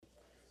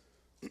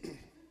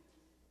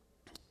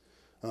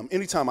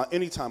Anytime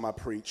I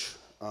preach,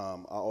 I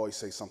always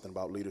say something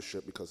about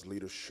leadership because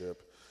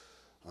leadership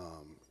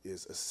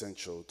is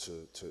essential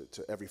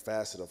to every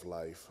facet of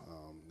life.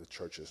 The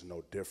church is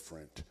no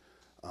different.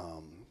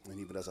 And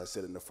even as I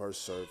said in the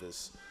first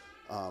service,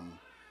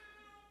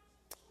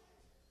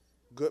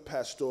 good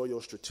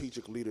pastoral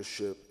strategic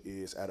leadership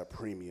is at a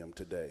premium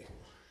today.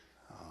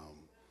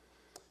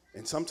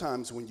 And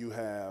sometimes when you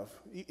have,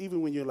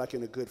 even when you're like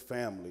in a good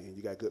family and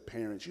you got good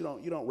parents, you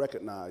don't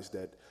recognize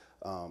that,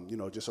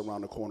 just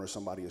around the corner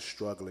somebody is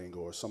struggling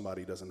or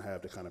somebody doesn't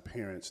have the kind of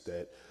parents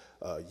that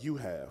you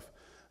have.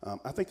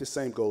 I think the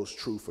same goes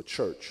true for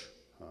church.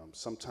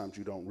 Sometimes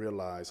you don't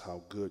realize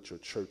how good your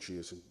church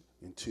is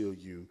until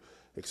you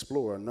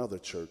explore another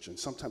church. And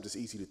sometimes it's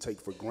easy to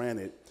take for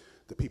granted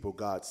the people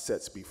God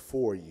sets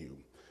before you.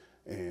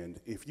 And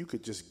if you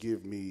could just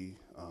give me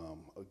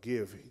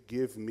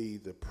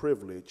the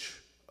privilege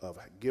of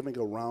giving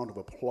a round of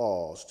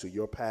applause to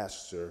your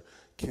pastor,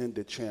 Ken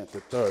DeChant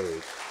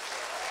III.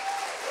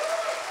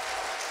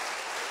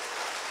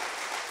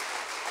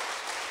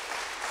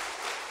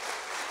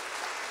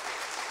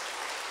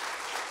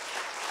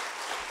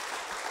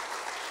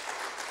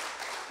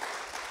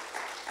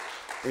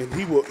 And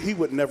he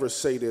would never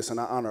say this, and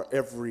I honor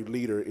every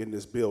leader in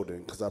this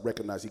building because I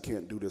recognize he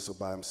can't do this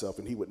by himself,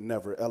 and he would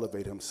never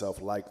elevate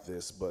himself like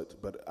this, but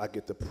I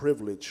get the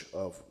privilege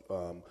of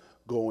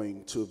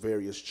going to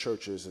various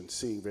churches and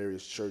seeing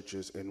various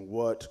churches and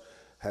what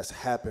has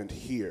happened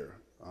here.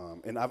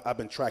 And I've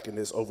been tracking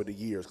this over the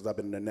years because I've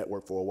been in the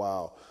network for a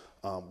while.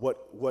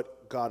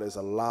 What God has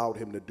allowed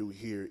him to do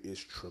here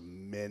is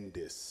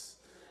tremendous.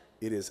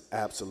 It is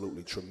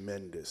absolutely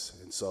tremendous.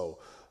 And so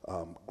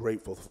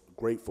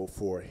grateful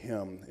for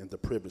him and the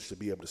privilege to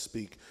be able to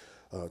speak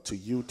to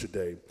you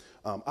today.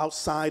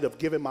 Outside of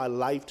giving my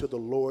life to the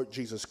Lord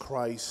Jesus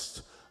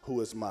Christ, who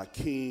is my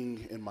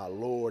King and my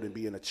Lord, and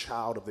being a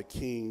child of the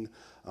King,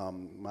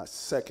 my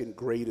second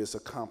greatest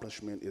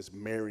accomplishment is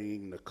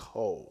marrying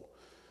Nicole.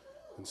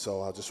 And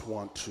so I just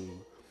want to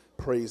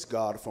praise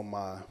God for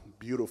my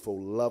beautiful,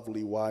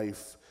 lovely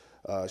wife.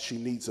 She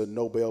needs a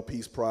Nobel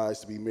Peace Prize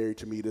to be married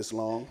to me this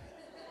long,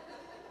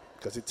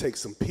 because it takes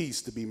some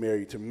peace to be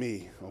married to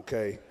me,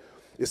 okay?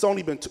 It's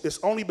only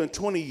been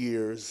 20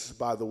 years,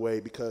 by the way,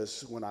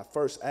 because when I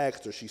first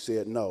asked her, she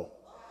said no.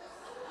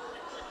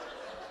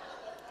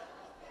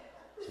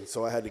 And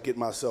so I had to get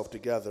myself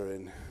together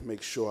and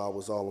make sure I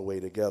was all the way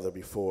together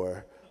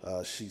before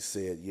she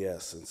said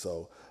yes. And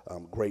so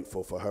I'm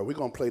grateful for her. We're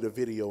going to play the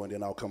video, and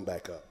then I'll come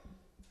back up.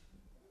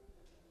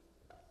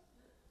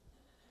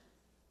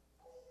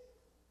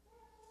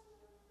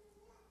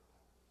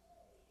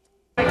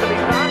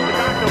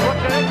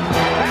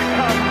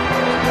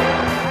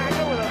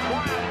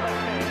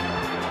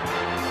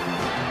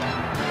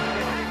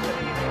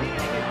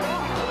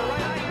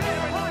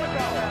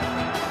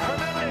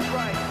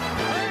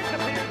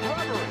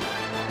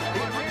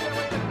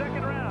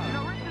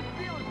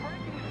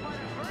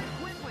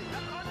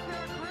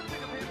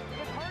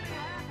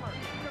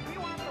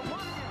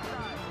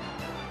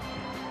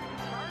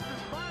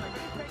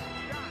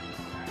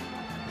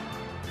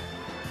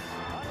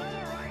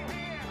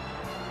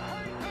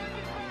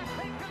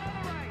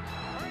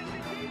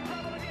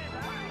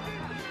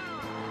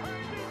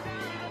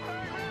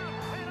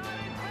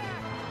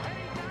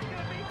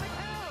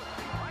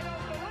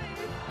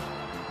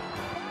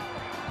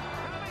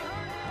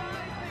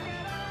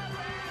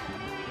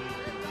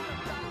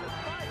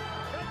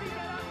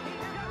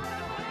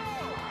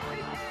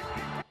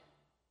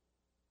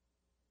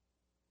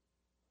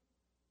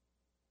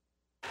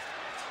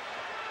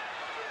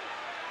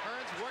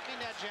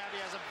 Working that jab.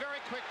 He has a very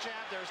quick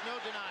jab. There's no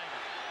denying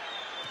it.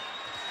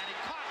 And he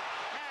caught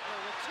Hagler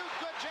with two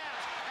good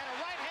jabs and a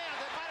right hand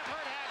that might have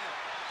hurt Hagler.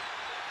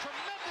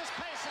 Tremendous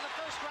pace in the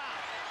first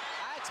round.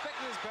 I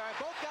expected this, Barry.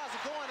 Both guys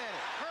are going at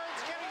it.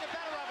 Hearns getting the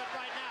better of it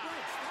right now.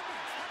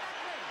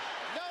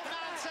 No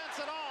nonsense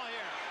at all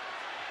here.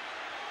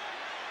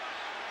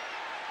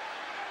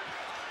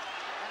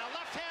 And a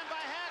left hand by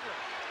Hagler.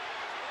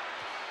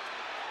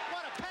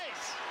 What a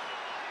pace.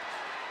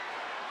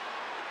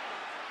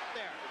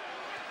 There.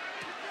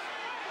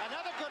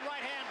 Another good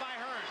right hand by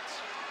Hearns.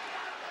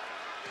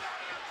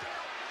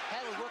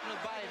 Hagler working the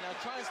body now,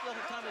 trying to slow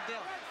the time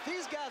down.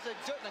 These guys are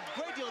exerting a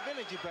great deal of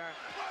energy, Barry.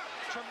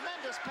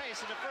 Tremendous pace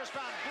in the first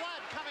round.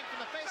 Blood coming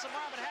from the face of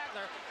Marvin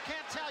Hagler.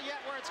 Can't tell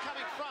yet where it's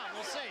coming from.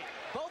 We'll see.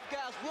 Both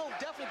guys will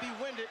definitely be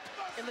winded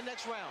in the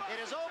next round. It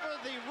is over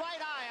the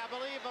right eye, I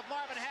believe, of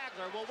Marvin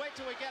Hagler. We'll wait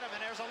till we get him.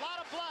 And there's a lot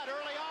of blood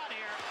early on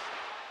here.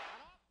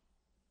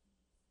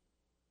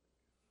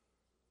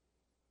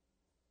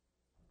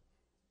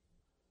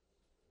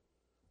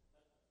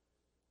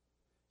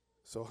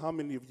 So how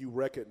many of you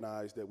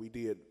recognize that we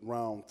did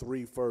round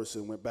 3 first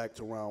and went back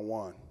to round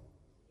 1?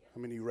 How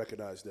many of you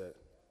recognize that?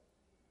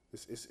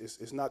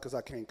 It's not because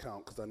I can't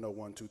count, because I know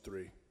 1, 2,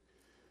 3.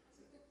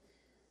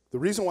 The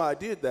reason why I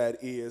did that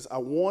is I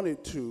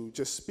wanted to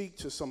just speak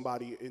to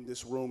somebody in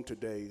this room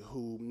today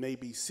who may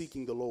be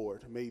seeking the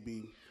Lord.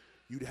 Maybe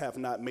you have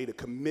not made a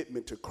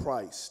commitment to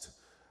Christ.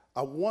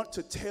 I want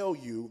to tell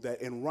you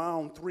that in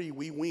round 3,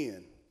 we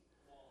win.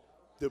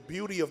 The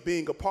beauty of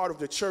being a part of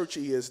the church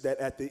is that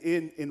at the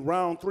end, in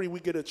round 3, we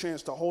get a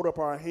chance to hold up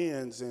our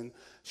hands and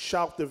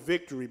shout the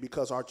victory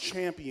because our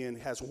champion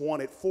has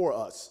won it for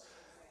us.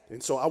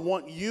 And so I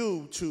want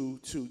you to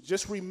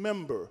just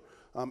remember,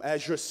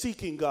 as you're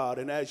seeking God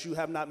and as you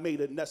have not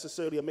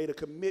necessarily made a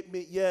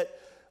commitment yet,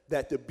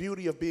 that the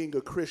beauty of being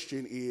a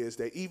Christian is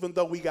that even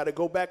though we got to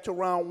go back to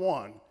round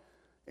 1,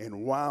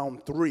 in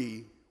round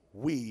 3,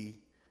 we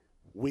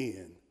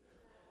win.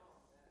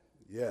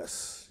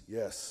 Yes,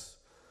 yes.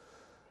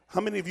 How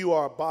many of you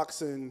are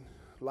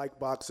like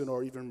boxing,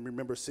 or even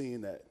remember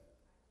seeing that?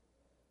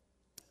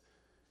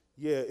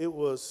 Yeah, it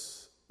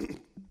was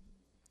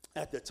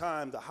at the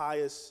time the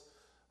highest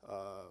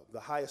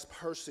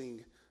purse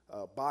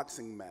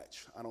boxing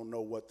match. I don't know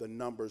what the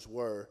numbers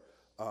were,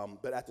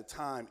 but at the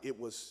time it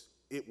was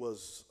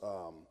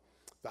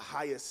the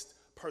highest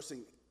purse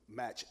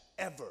match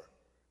ever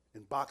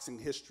in boxing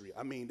history.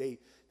 I mean,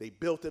 they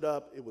built it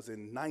up. It was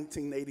in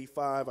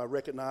 1985. I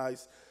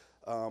recognize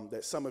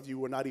that some of you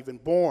were not even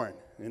born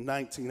in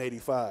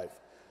 1985.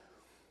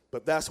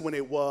 But that's when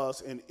it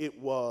was, and it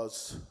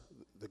was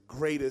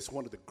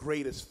one of the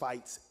greatest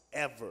fights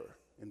ever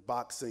in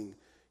boxing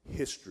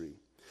history.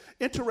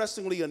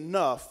 Interestingly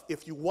enough,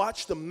 if you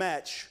watch the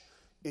match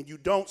and you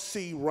don't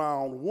see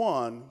round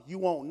 1, you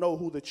won't know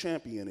who the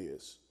champion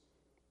is.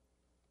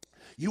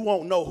 You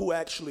won't know who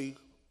actually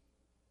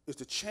is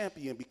the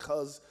champion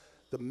because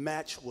the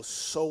match was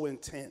so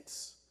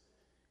intense.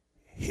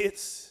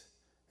 Hits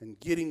and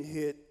getting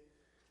hit.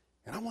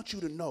 And I want you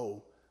to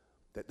know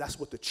that that's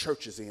what the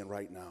church is in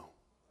right now.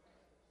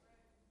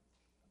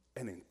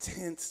 An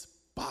intense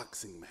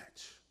boxing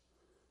match.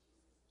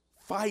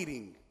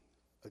 Fighting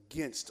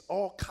against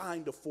all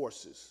kind of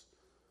forces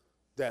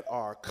that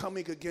are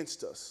coming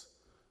against us.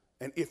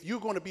 And if you're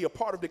going to be a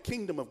part of the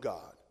kingdom of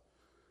God,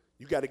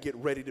 you got to get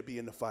ready to be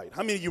in the fight.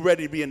 How many of you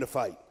ready to be in the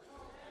fight?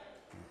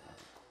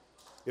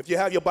 If you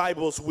have your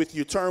Bibles with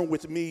you, turn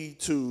with me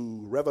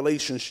to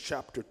Revelation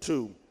chapter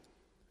 2.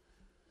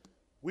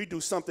 We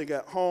do something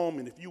at home,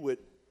 and if you would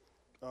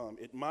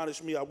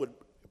admonish me, I would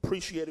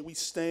appreciate it. We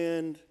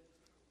stand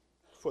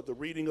for the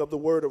reading of the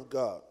Word of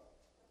God.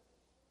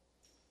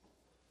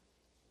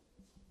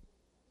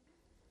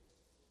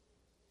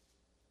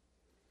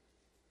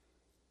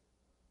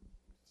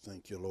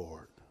 Thank you,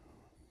 Lord.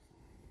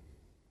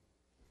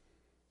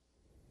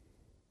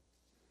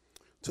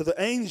 To the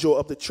angel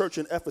of the church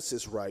in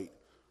Ephesus write,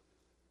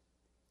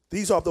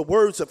 these are the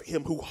words of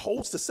him who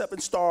holds the 7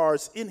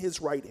 stars in his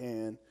right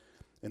hand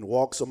and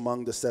walks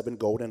among the 7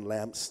 golden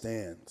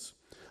lampstands.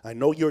 I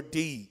know your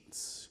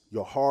deeds,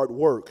 your hard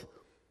work,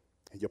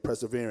 and your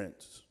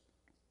perseverance.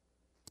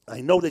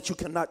 I know that you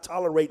cannot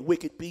tolerate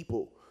wicked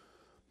people,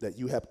 that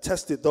you have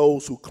tested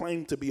those who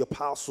claim to be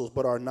apostles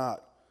but are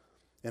not,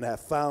 and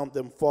have found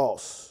them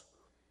false.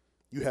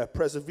 You have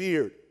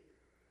persevered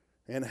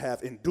and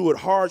have endured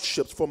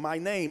hardships for my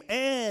name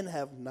and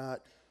have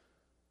not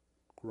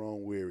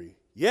grown weary.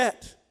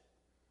 Yet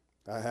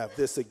I have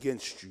this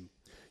against you.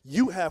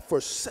 You have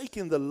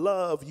forsaken the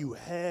love you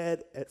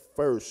had at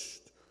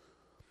first.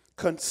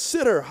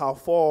 Consider how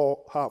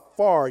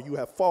far you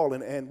have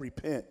fallen and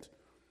repent.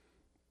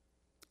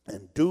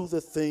 And do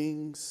the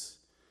things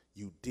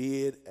you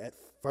did at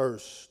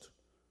first.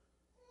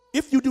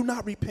 If you do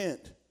not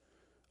repent,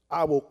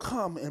 I will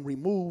come and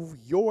remove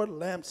your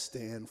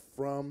lampstand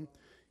from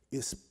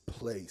its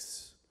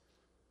place.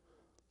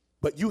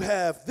 But you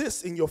have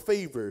this in your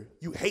favor.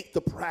 You hate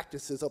the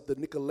practices of the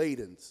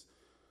Nicolaitans,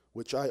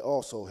 which I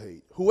also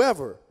hate.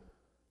 Whoever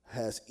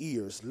has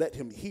ears, let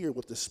him hear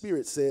what the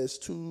Spirit says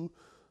to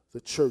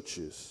the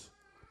churches.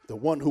 The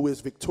one who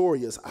is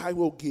victorious, I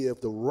will give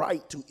the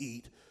right to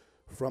eat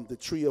from the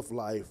tree of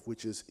life,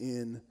 which is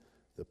in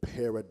the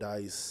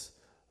paradise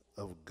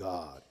of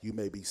God. You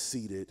may be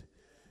seated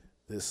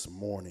this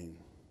morning.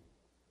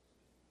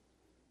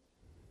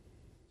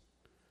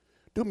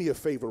 Do me a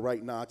favor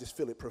right now. I just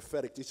feel it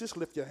prophetic. Just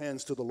lift your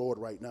hands to the Lord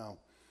right now.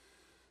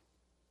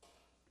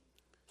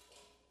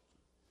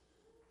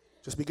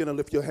 Just begin to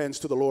lift your hands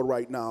to the Lord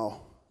right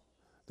now,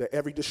 that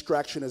every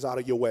distraction is out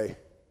of your way,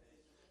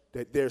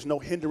 that there's no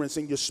hindrance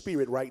in your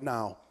spirit right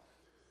now.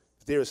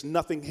 There is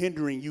nothing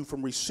hindering you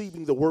from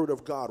receiving the word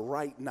of God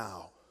right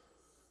now.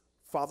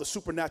 Father,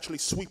 supernaturally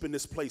sweep in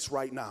this place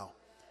right now.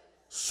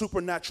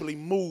 Supernaturally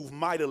move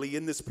mightily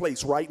in this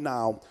place right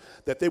now,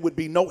 that there would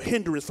be no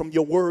hindrance from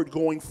your word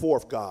going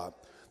forth, God.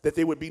 That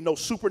there would be no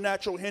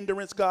supernatural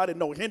hindrance, God, and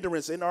no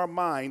hindrance in our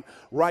mind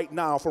right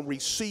now from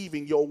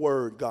receiving your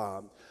word,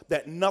 God.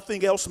 That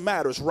nothing else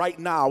matters right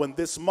now in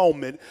this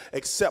moment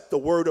except the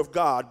word of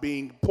God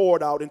being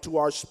poured out into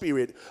our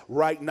spirit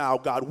right now,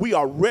 God. We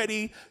are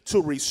ready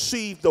to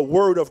receive the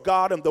word of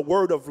God and the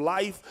word of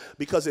life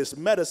because it's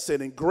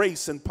medicine and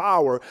grace and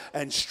power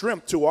and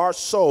strength to our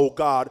soul,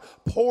 God.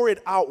 Pour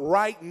it out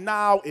right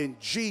now in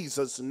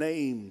Jesus'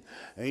 name.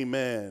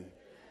 Amen.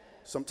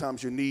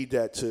 Sometimes you need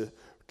that to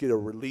get a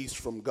release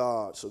from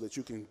God so that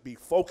you can be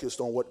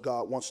focused on what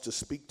God wants to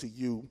speak to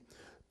you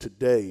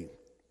today.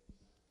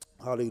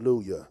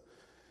 Hallelujah.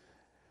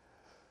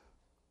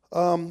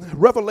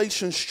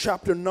 Revelations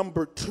chapter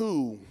number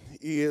 2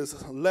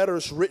 is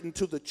letters written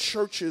to the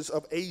churches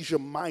of Asia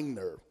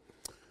Minor.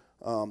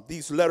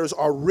 These letters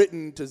are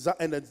written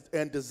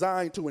and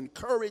designed to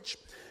encourage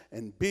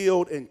and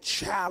build and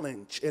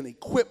challenge and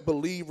equip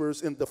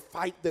believers in the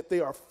fight that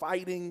they are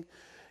fighting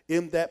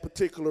in that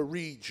particular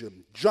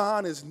region.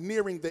 John is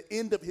nearing the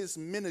end of his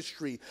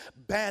ministry,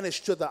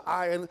 banished to the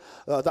Isle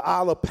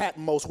of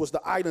Patmos was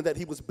the island that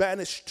he was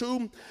banished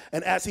to.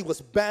 And as he was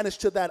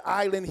banished to that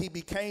island, he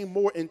became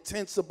more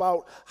intense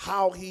about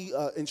how he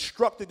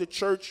instructed the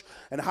church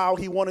and how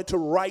he wanted to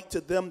write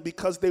to them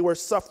because they were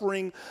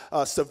suffering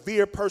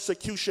severe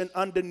persecution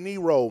under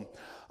Nero.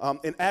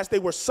 And as they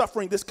were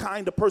suffering this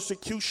kind of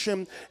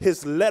persecution,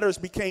 his letters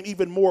became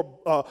even more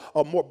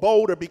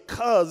bolder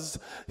because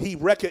he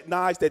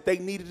recognized that they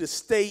needed to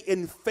stay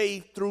in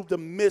faith through the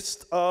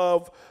midst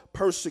of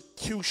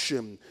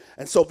persecution.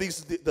 And so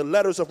the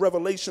letters of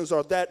Revelations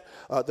are that,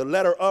 the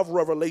letter of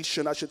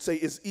Revelation, I should say,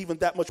 is even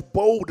that much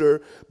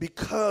bolder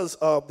because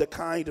of the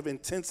kind of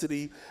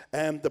intensity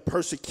and the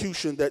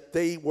persecution that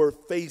they were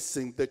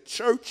facing. The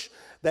church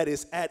that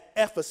is at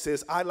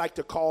Ephesus, I like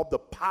to call the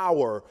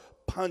power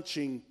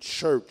punching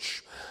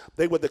church.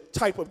 They were the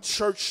type of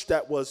church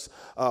that was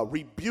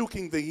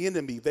rebuking the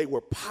enemy. They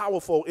were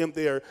powerful in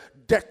their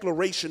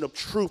declaration of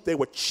truth. They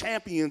were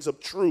champions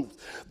of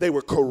truth. They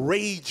were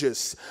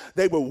courageous.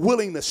 They were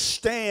willing to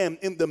stand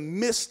in the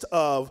midst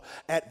of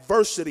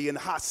adversity and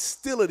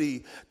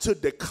hostility to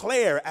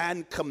declare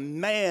and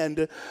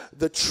command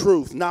the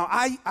truth. Now,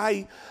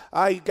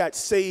 I got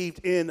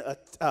saved in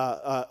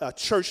a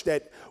church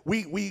that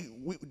we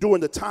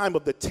during the time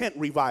of the tent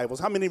revivals.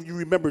 How many of you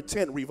remember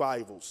tent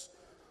revivals?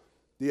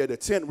 Yeah, the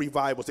tent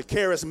revivals, the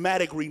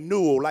charismatic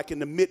renewal, like in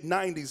the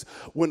mid-90s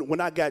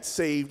when I got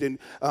saved. And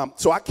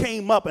so I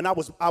came up and I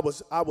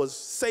was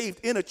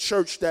saved in a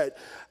church that,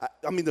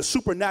 I mean, the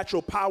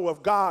supernatural power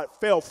of God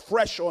fell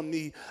fresh on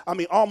me. I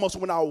mean, almost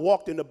when I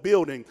walked in the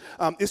building.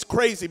 It's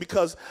crazy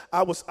because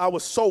I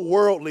was so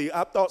worldly.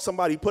 I thought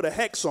somebody put a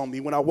hex on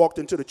me when I walked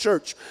into the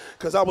church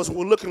because I was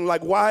looking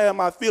like, why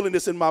am I feeling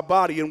this in my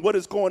body and what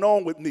is going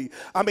on with me?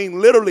 I mean,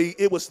 literally,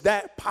 it was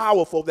that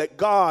powerful that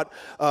God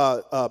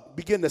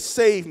began to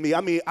save me.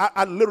 I mean,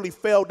 I literally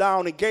fell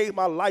down and gave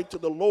my life to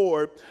the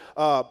Lord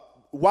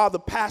while the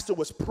pastor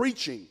was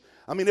preaching.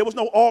 I mean, there was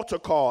no altar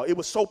call. It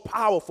was so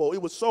powerful.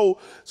 It was so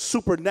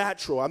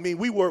supernatural. I mean,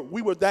 we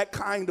were that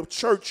kind of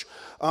church,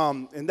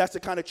 and that's the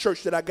kind of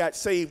church that I got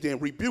saved in,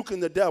 rebuking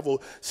the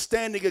devil,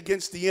 standing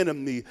against the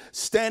enemy,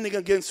 standing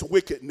against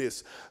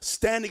wickedness,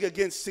 standing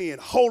against sin,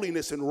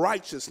 holiness and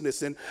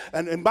righteousness.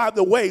 And by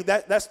the way,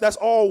 that's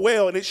all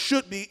well, and it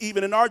should be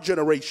even in our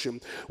generation.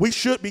 We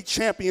should be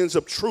champions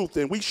of truth,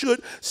 and we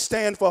should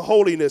stand for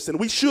holiness, and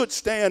we should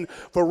stand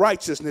for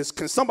righteousness.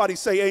 Can somebody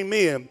say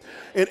amen?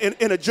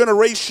 In a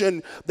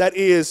generation that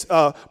is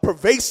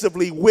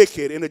pervasively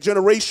wicked, in a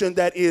generation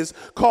that is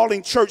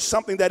calling church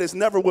something that is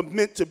never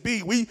meant to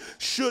be, we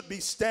should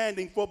be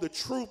standing for the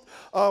truth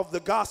of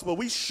the gospel.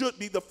 We should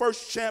be the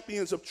first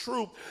champions of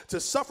truth to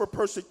suffer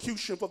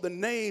persecution for the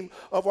name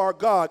of our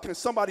God. Can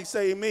somebody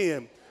say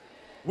amen?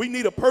 We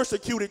need a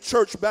persecuted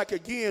church back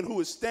again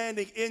who is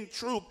standing in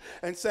truth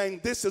and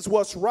saying this is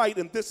what's right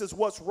and this is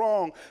what's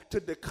wrong, to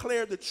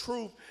declare the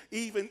truth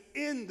even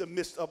in the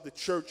midst of the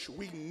church.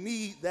 We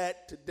need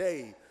that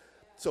today.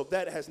 So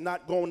that has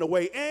not gone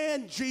away.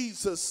 And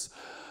Jesus,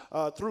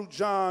 through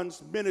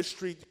John's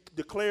ministry,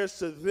 declares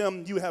to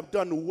them, you have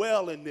done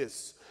well in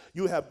this.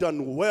 You have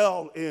done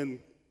well in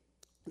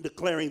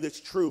declaring this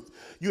truth.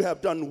 You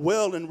have done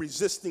well in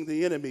resisting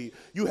the enemy.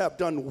 You have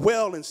done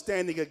well in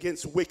standing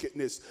against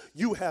wickedness.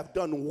 You have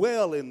done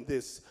well in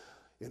this.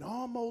 In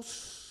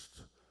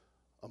almost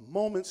a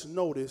moment's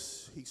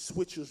notice, he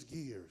switches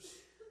gears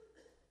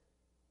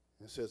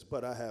and says,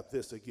 but I have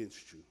this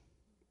against you.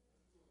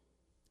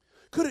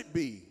 Could it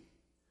be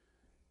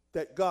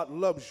that God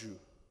loves you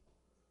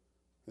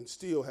and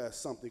still has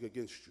something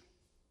against you?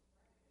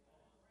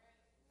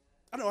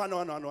 I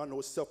know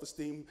it's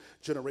self-esteem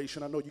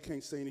generation. I know you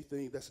can't say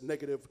anything that's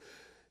negative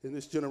in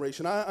this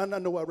generation. I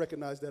know, I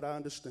recognize that, I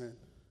understand.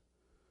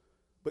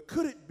 But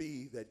could it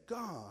be that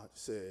God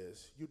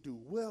says, you do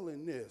well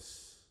in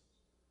this,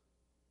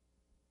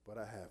 but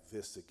I have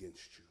this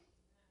against you?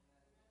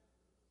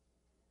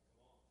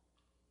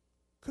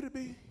 Could it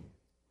be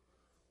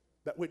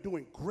that we're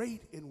doing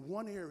great in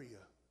one area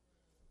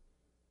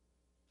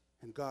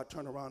and God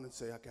turn around and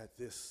say, I got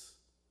this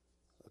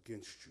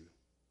against you?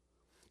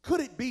 Could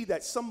it be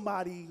that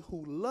somebody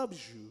who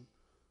loves you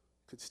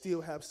could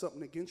still have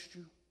something against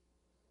you?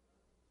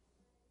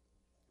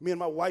 Me and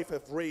my wife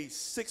have raised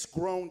 6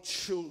 grown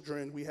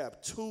children. We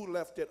have 2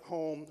 left at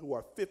home who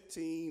are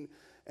 15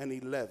 and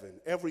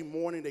 11. Every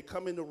morning they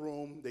come in the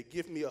room, they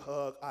give me a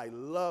hug. I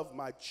love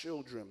my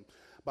children.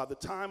 By the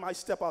time I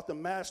step out the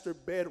master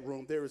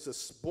bedroom, there is a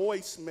boy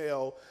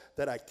smell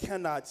that I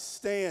cannot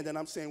stand. And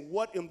I'm saying,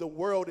 what in the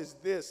world is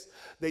this?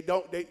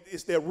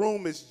 Their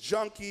room is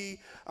junky.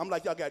 I'm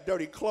like, y'all got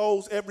dirty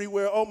clothes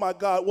everywhere. Oh my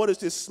God, what is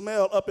this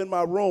smell up in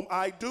my room?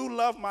 I do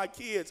love my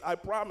kids, I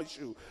promise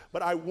you.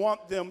 But I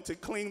want them to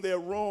clean their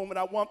room, and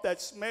I want that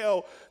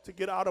smell to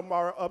get out of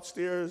our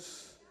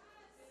upstairs.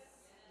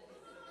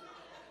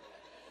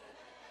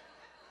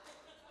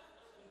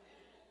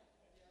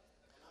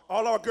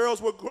 All our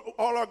girls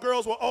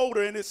were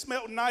older, and it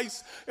smelled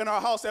nice in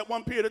our house at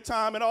one period of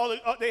time, and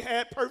they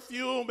had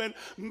perfume and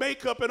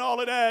makeup and all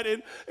of that,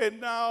 and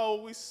now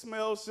we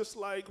smell just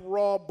like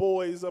raw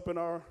boys up in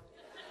our.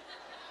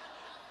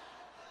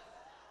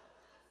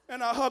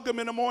 And I hug them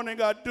in the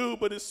morning, I do,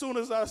 but as soon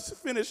as I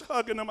finish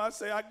hugging them, I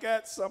say, I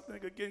got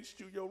something against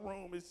you. Your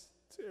room is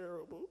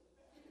terrible.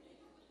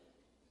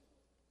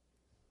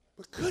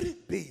 But could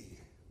it be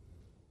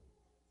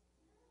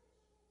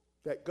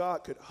that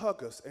God could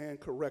hug us and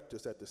correct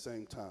us at the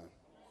same time?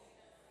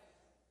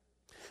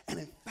 And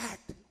in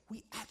fact,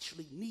 we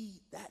actually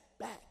need that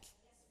back.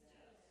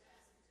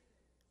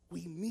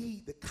 We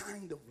need the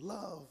kind of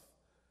love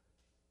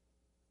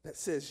that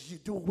says, you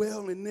do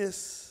well in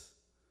this,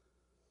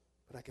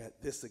 but I got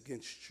this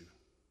against you.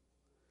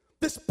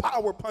 This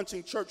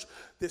power-punching church,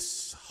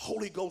 this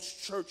Holy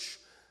Ghost church,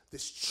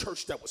 this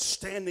church that was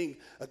standing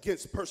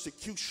against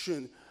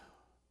persecution,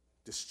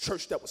 this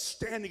church that was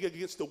standing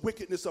against the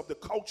wickedness of the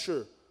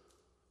culture.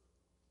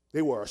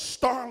 They were a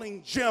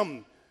starling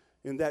gem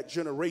in that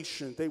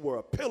generation. They were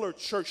a pillar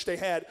church. They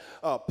had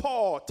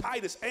Paul,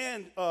 Titus,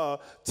 and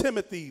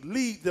Timothy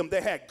lead them. They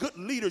had good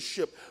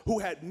leadership who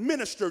had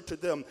ministered to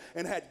them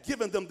and had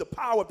given them the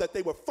power that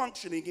they were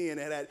functioning in,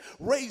 and had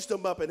raised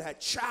them up and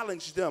had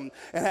challenged them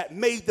and had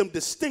made them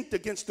distinct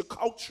against the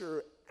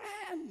culture.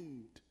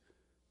 And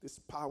this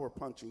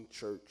power-punching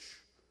church,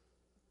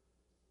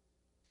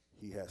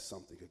 he has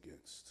something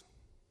against.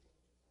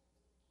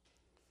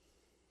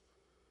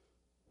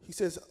 He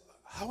says,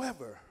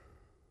 however,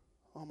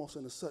 almost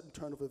in a sudden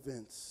turn of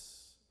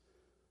events,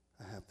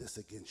 I have this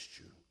against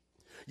you.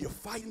 You're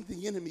fighting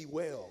the enemy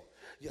well.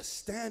 You're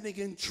standing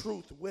in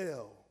truth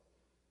well,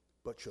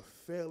 but you're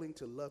failing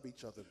to love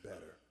each other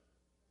better.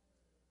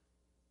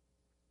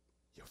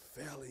 You're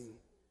failing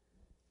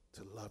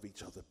to love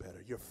each other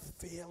better. You're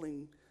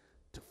failing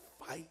to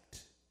fight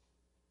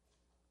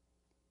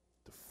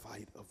the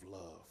fight of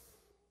love.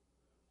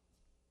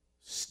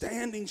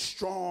 Standing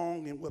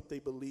strong in what they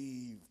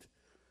believed,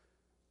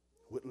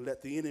 wouldn't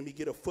let the enemy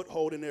get a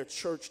foothold in their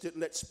church, didn't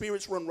let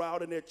spirits run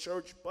wild in their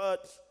church,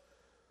 but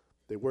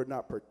they were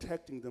not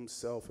protecting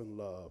themselves in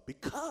love.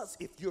 Because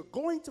if you're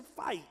going to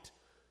fight,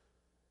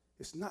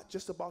 it's not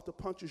just about the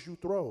punches you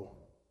throw.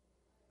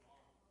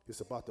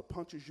 It's about the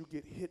punches you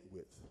get hit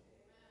with.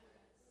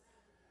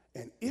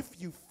 And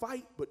if you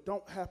fight but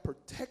don't have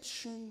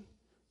protection,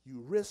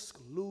 you risk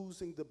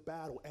losing the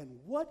battle. And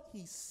what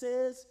he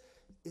says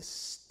is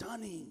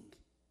stunning.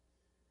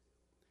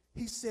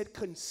 He said,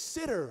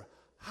 consider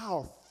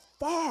how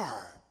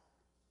far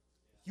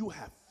you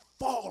have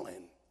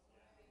fallen.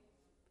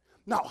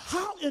 Now,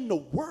 how in the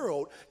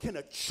world can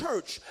a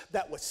church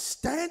that was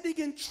standing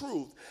in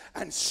truth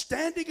and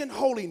standing in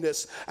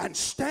holiness and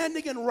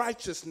standing in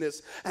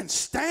righteousness and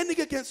standing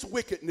against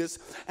wickedness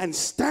and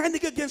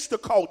standing against the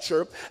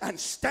culture and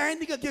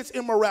standing against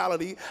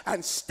immorality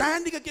and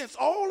standing against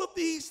all of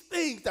these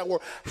things that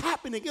were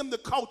happening in the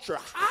culture,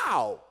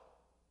 how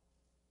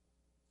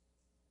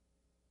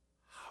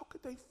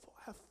could they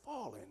have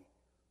fallen?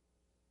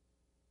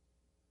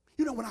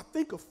 You know, when I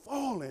think of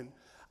fallen,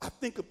 I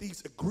think of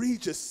these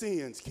egregious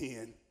sins,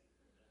 Ken.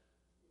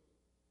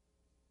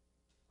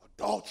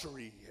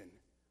 Adultery and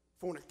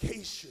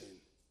fornication.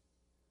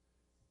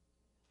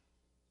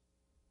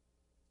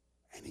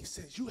 And he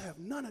says, you have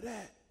none of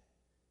that,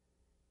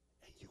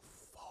 and you've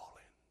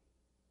fallen.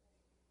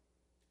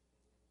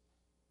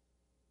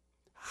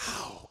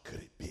 How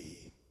could it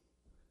be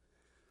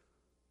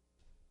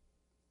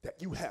that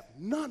you have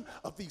none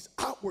of these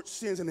outward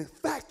sins, and in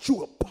fact,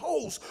 you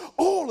oppose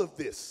all of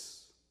this?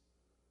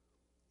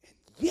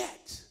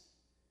 Yet,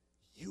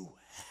 you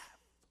have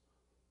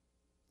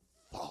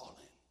fallen.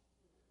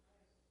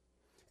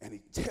 And he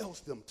tells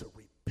them to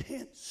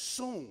repent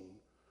soon,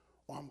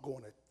 or I'm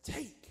going to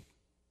take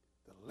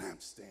the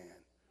lampstand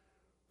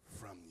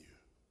from you.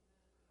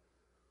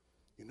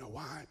 You know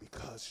why?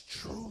 Because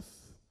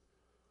truth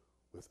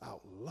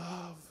without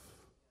love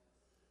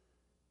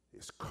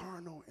is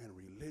carnal and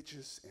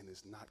religious and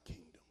is not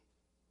kingdom.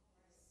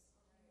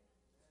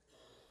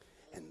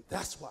 And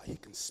that's why he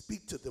can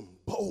speak to them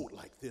bold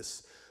like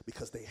this,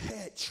 because they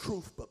had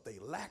truth, but they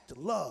lacked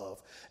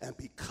love. And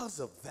because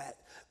of that,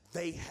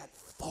 they had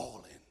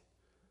fallen.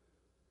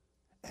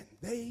 And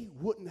they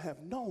wouldn't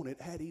have known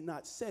it had he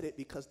not said it,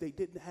 because they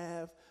didn't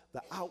have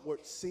the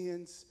outward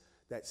sins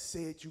that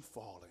said you've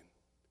fallen.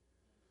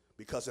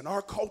 Because in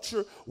our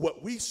culture,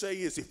 what we say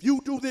is, if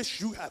you do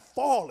this, you have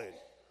fallen.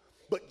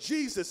 But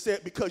Jesus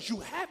said, because you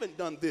haven't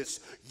done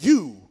this,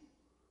 you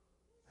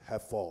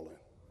have fallen.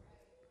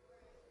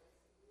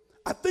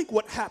 I think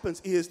what happens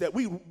is that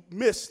we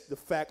miss the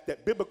fact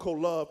that biblical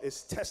love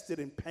is tested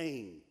in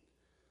pain.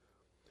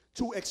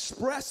 To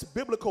express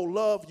biblical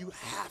love, you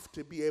have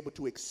to be able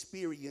to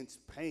experience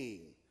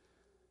pain.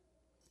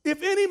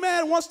 If any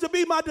man wants to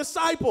be my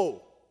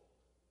disciple,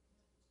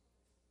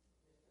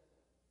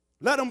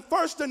 let him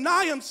first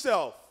deny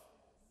himself,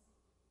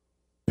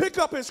 pick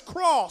up his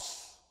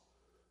cross,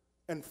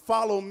 and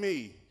follow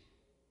me.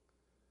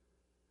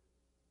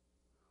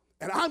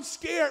 And I'm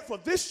scared for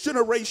this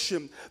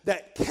generation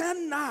that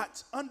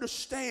cannot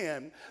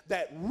understand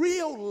that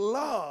real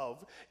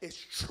love is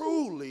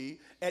truly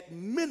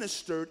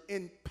administered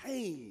in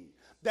pain.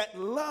 That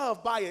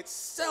love by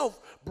itself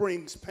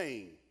brings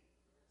pain.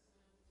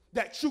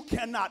 That you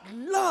cannot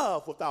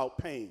love without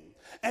pain.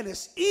 And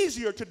it's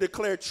easier to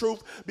declare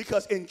truth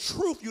because in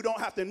truth you don't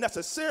have to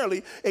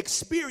necessarily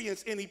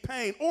experience any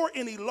pain or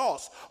any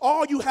loss.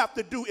 All you have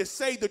to do is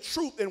say the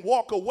truth and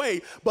walk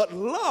away. But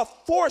love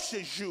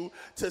forces you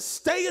to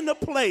stay in the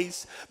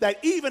place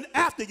that even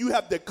after you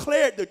have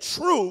declared the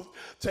truth,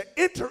 to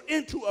enter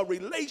into a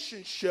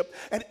relationship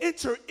and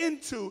enter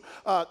into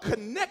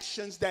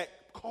connections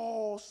that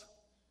cause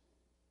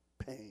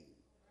pain.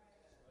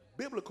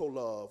 Biblical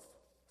love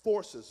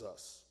forces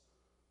us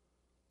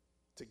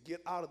to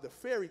get out of the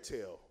fairy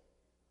tale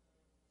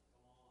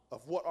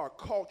of what our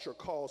culture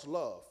calls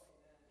love.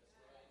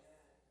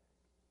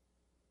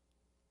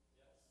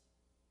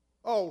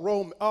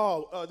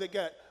 They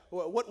got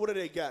what do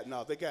they got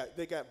now? They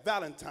got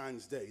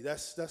Valentine's Day.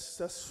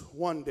 That's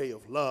one day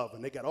of love,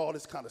 and they got all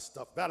this kind of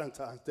stuff.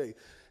 Valentine's Day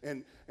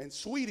and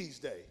Sweeties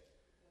Day.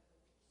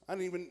 I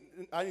didn't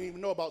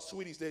even know about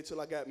Sweeties Day until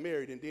I got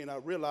married, and then I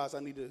realized I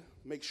need to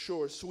make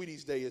sure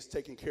Sweeties Day is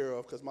taken care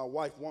of because my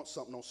wife wants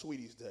something on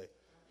Sweeties Day.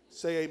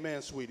 Say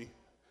amen, sweetie.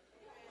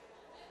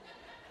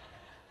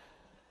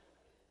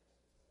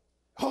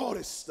 All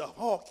this stuff,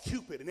 all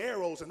Cupid and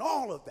arrows and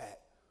all of that.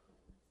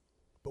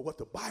 But what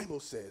the Bible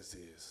says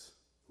is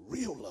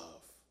real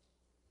love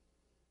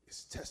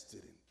is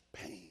tested in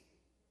pain.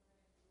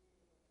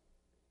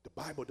 The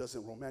Bible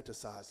doesn't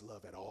romanticize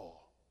love at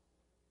all.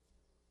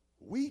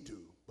 We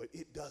do, but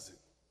it doesn't.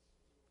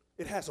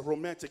 It has a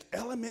romantic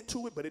element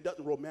to it, but it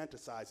doesn't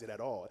romanticize it at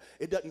all.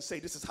 It doesn't say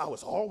this is how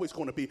it's always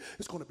going to be.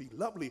 It's going to be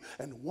lovely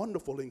and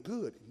wonderful and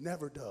good. It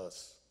never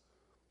does.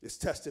 It's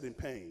tested in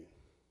pain.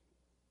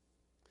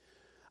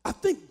 I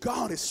think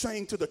God is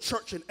saying to the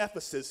church in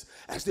Ephesus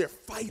as they're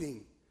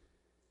fighting,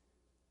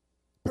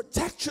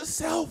 protect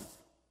yourself.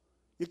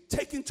 You're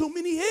taking too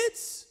many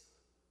hits.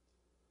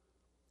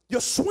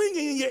 You're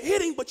swinging and you're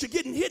hitting, but you're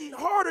getting hit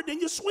harder than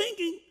you're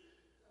swinging.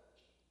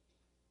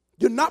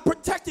 You're not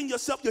protecting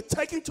yourself. You're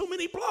taking too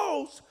many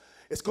blows.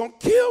 It's going to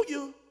kill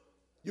you.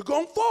 You're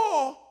going to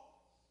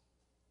fall.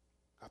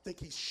 I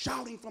think he's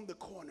shouting from the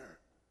corner,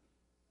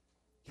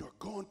 you're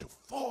going to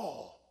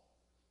fall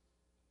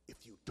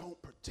if you don't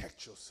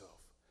protect yourself.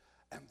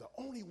 And the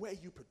only way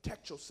you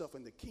protect yourself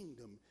in the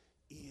kingdom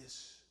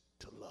is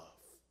to love.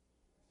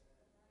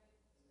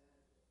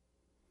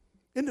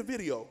 In the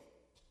video,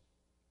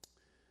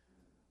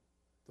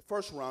 the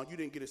first round, you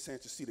didn't get a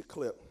chance to see the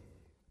clip.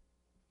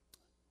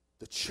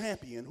 The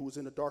champion, who was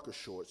in the darker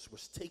shorts,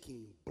 was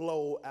taking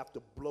blow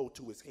after blow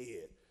to his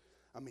head.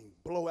 I mean,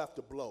 blow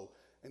after blow.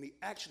 And he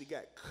actually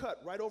got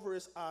cut right over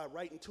his eye,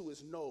 right into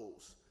his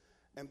nose.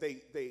 And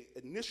they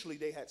initially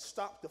had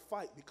stopped the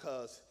fight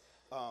because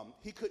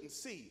he couldn't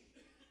see.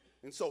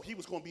 And so he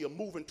was going to be a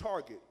moving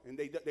target. And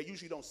they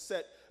usually don't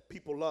set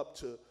people up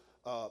to,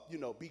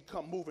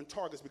 become moving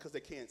targets because they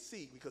can't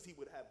see, because he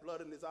would have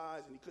blood in his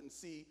eyes and he couldn't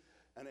see.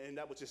 And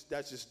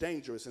that's just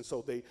dangerous. And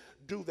so they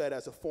do that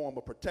as a form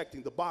of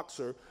protecting the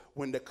boxer.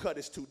 When the cut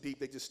is too deep,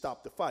 they just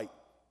stop the fight.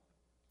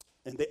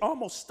 And they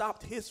almost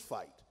stopped his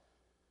fight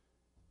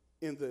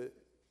in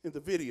the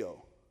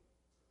video.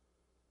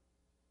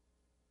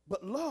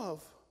 But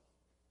love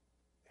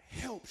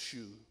helps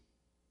you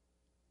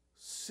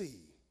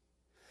see.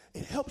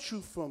 It helps you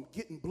from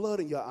getting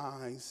blood in your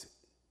eyes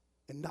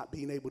and not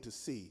being able to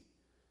see.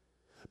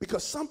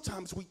 Because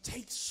sometimes we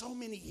take so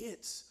many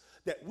hits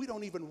that we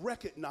don't even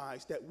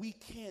recognize that we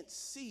can't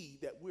see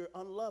that we're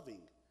unloving.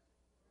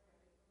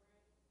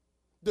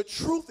 The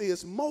truth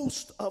is,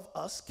 most of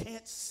us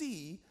can't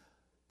see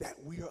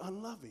that we are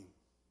unloving.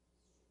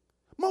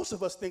 Most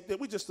of us think that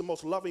we're just the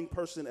most loving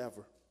person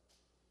ever.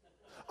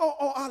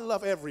 Oh, I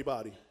love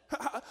everybody.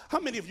 How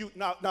many of you,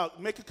 now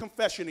make a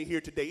confession in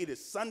here today. It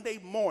is Sunday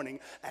morning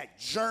at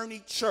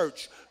Journey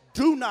Church.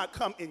 Do not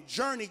come in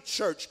Journey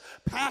Church,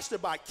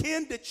 pastored by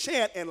Ken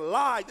DeChant, and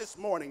lie this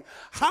morning.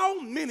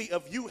 How many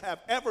of you have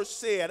ever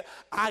said,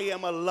 I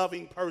am a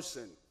loving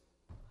person?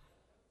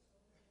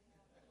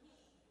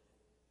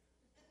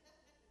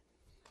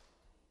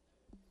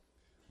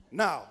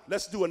 Now,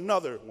 let's do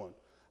another one.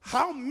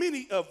 How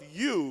many of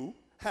you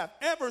have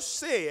ever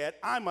said,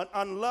 I'm an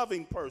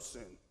unloving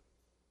person?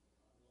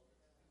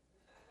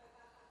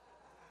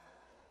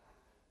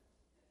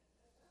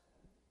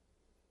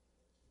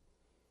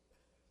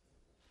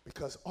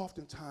 Because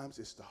oftentimes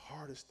it's the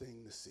hardest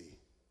thing to see.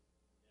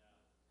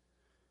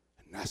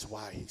 And that's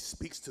why he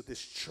speaks to this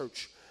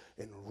church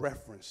in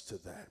reference to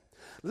that.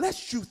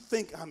 Lest you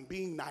think I'm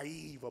being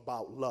naive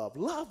about love.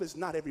 Love is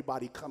not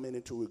everybody coming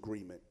into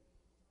agreement.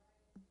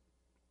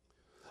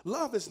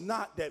 Love is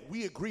not that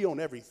we agree on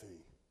everything.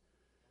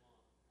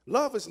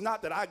 Love is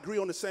not that I agree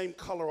on the same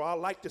color, or I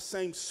like the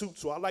same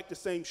suits, or I like the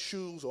same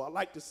shoes, or I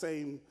like the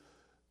same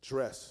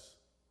dress.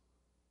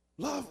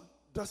 Love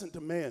doesn't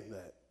demand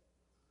that.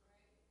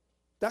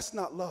 That's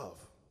not love.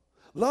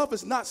 Love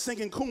is not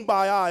singing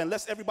Kumbaya and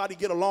let's everybody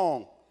get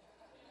along.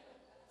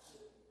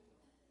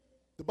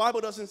 The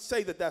Bible doesn't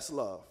say that that's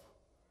love.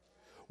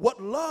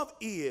 What love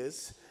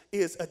is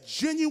a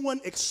genuine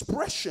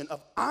expression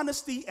of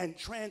honesty and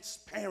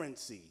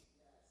transparency.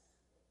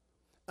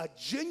 A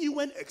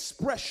genuine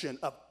expression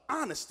of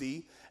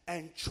honesty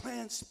and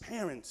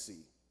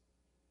transparency.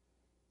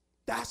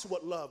 That's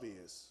what love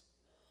is.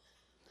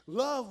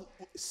 Love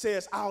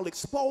says, I'll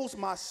expose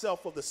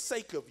myself for the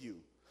sake of you.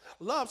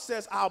 Love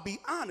says, I'll be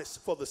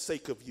honest for the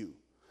sake of you.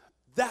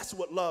 That's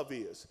what love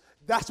is.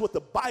 That's what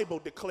the Bible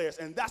declares,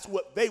 and that's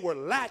what they were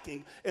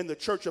lacking in the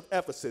church of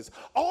Ephesus.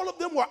 All of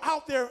them were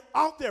out there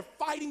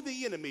fighting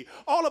the enemy.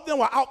 All of them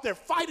were out there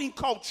fighting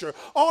culture.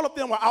 All of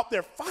them were out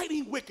there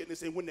fighting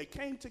wickedness, and when they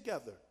came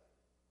together,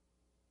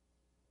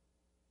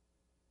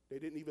 they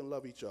didn't even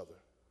love each other.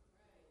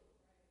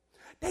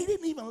 They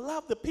didn't even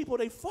love the people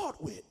they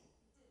fought with.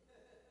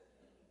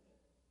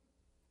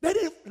 They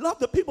didn't love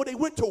the people they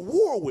went to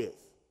war with.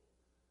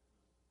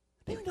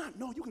 Do you not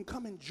know you can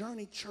come in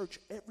Journey Church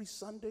every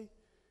Sunday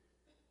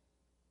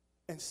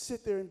and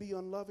sit there and be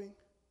unloving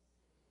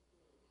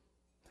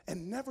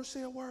and never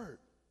say a word?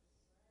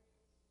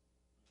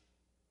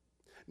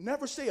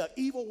 Never say an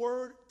evil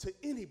word to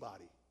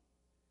anybody.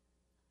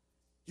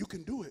 You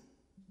can do it.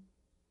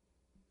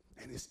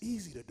 And it's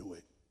easy to do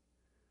it.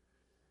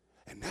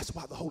 And that's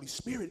why the Holy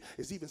Spirit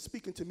is even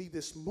speaking to me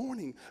this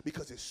morning,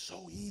 because it's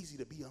so easy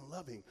to be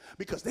unloving,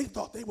 because they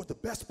thought they were the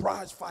best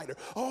prize fighter.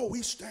 Oh,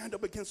 we stand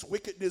up against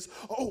wickedness.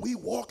 Oh, we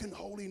walk in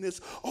holiness.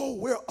 Oh,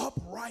 we're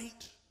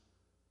upright.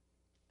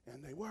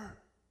 And they were.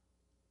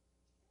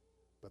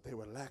 But they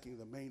were lacking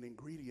the main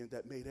ingredient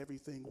that made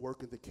everything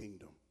work in the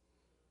kingdom.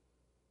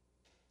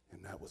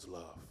 And that was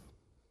love.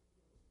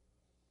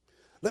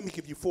 Let me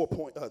give you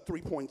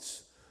 3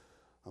 points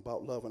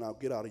about love, and I'll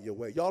get out of your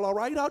way. Y'all all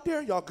right out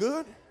there? Y'all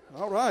good?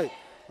 All right.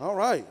 All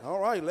right. All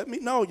right. Let me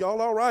know y'all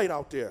all right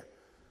out there.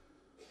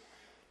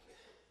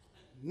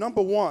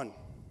 Number 1,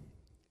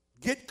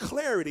 get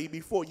clarity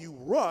before you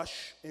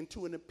rush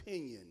into an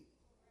opinion.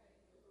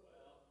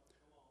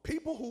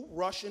 People who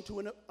rush into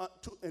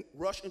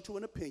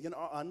an opinion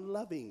are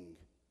unloving.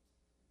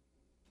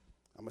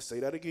 I'm going to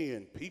say that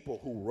again. People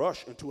who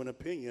rush into an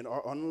opinion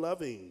are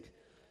unloving.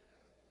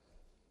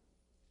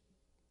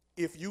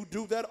 If you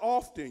do that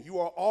often, you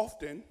are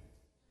often.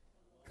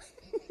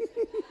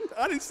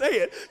 I didn't say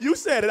it. You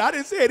said it. I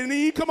didn't say it. It didn't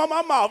even come out of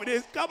my mouth. It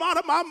didn't come out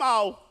of my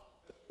mouth.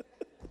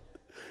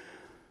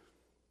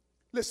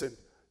 Listen,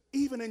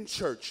 even in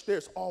church,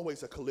 there's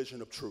always a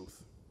collision of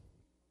truth.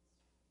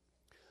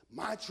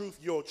 My truth,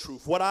 your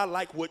truth. What I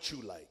like, what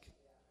you like.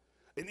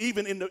 And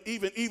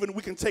even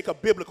we can take a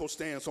biblical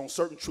stance on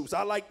certain truths.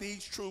 I like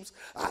these truths.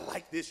 I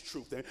like this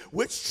truth. And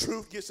which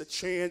truth gets a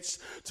chance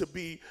to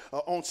be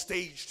on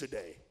stage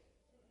today?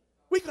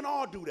 We can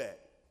all do that.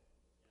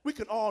 We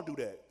can all do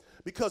that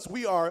because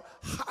we are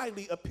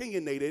highly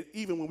opinionated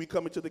even when we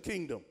come into the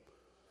kingdom.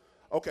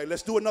 Okay,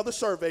 let's do another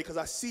survey because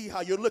I see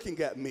how you're looking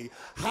at me.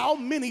 How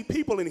many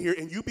people in here,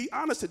 and you be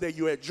honest today,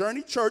 you're at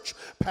Journey Church,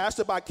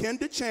 pastored by Ken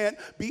DeChant.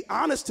 Be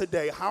honest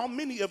today. How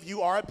many of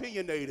you are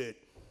opinionated?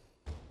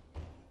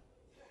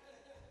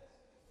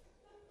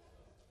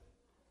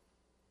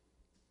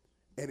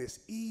 And it's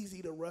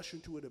easy to rush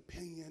into an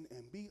opinion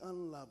and be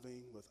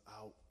unloving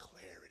without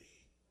clarity.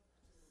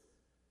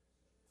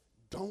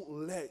 Don't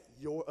let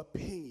your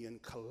opinion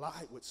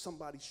collide with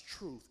somebody's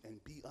truth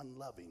and be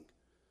unloving.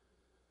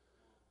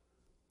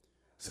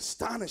 It's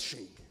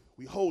astonishing.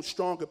 We hold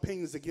strong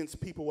opinions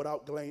against people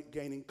without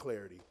gaining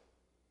clarity.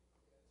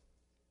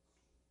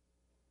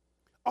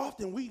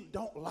 Often we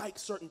don't like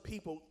certain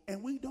people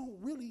and we don't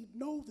really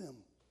know them.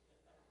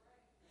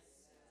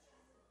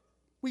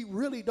 We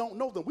really don't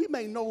know them. We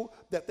may know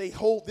that they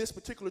hold this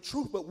particular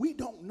truth, but we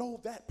don't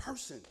know that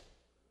person.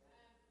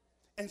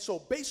 And so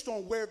based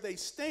on where they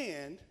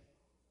stand,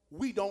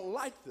 we don't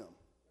like them.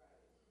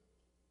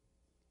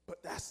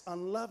 But that's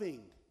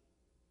unloving.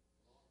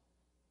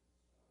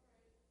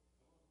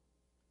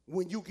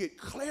 When you get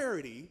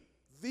clarity,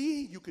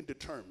 then you can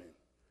determine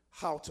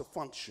how to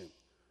function.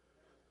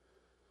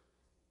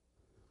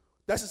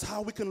 This is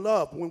how we can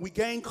love. When we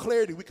gain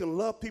clarity, we can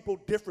love people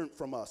different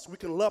from us. We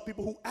can love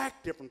people who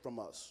act different from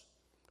us.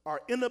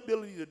 Our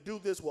inability to do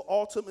this will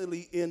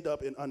ultimately end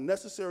up in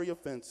unnecessary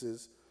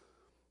offenses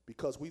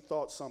because we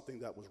thought something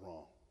that was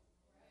wrong.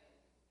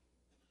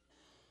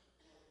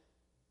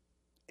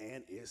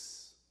 And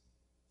it's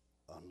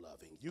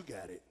unloving. You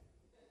got it.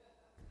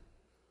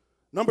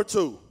 Number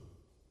 2,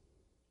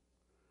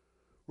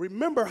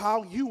 remember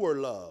how you were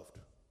loved.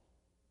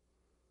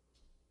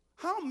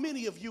 How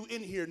many of you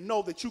in here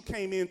know that you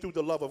came in through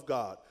the love of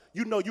God?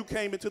 You know you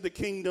came into the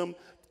kingdom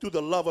through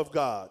the love of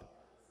God.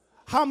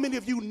 How many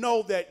of you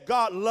know that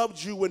God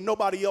loved you when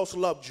nobody else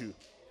loved you?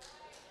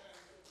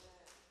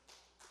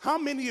 How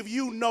many of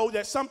you know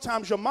that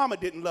sometimes your mama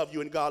didn't love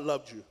you and God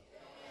loved you?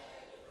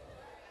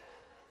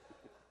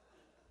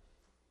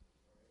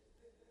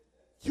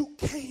 You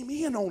came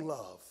in on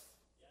love.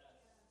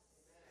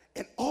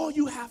 And all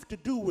you have to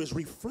do is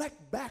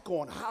reflect back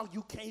on how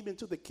you came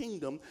into the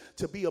kingdom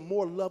to be a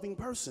more loving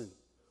person.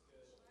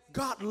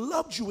 God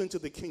loved you into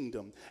the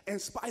kingdom in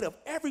spite of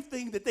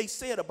everything that they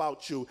said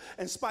about you,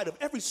 in spite of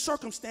every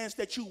circumstance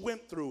that you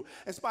went through,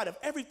 in spite of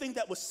everything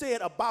that was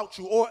said about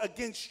you or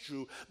against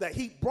you, that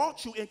he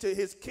brought you into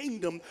his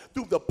kingdom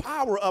through the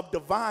power of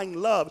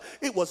divine love.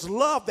 It was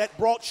love that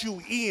brought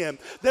you in.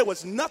 There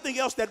was nothing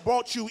else that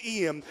brought you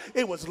in.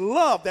 It was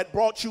love that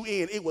brought you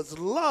in. It was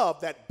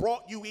love that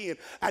brought you in.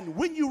 And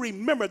when you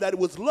remember that it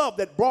was love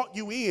that brought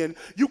you in,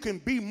 you can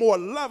be more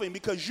loving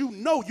because you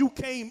know you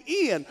came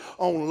in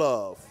on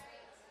love.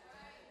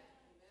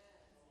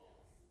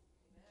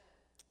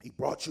 He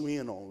brought you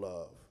in on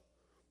love.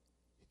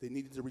 They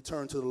needed to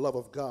return to the love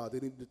of God. They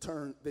needed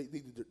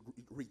to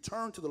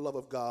return to the love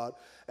of God,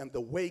 and the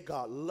way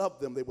God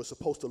loved them, they were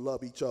supposed to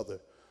love each other.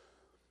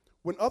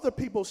 When other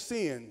people's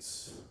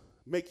sins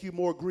make you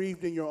more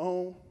grieved than your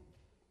own,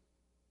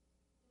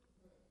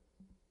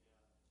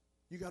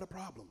 you got a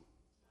problem.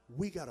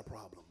 We got a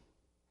problem.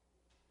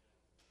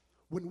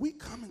 When we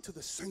come into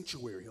the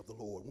sanctuary of the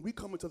Lord, when we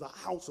come into the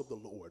house of the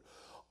Lord,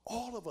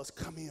 all of us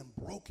come in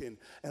broken,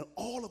 and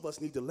all of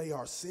us need to lay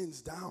our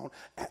sins down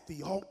at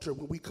the altar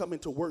when we come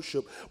into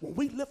worship. When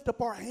we lift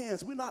up our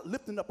hands, we're not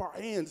lifting up our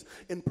hands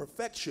in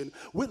perfection.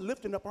 We're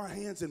lifting up our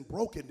hands in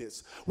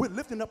brokenness. We're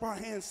lifting up our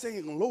hands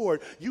saying,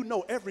 Lord, you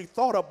know every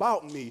thought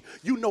about me.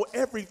 You know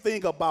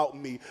everything about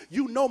me.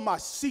 You know my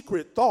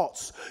secret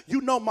thoughts.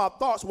 You know my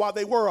thoughts while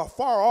they were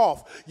afar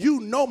off.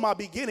 You know my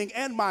beginning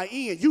and my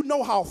end. You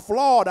know how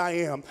flawed I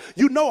am.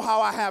 You know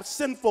how I have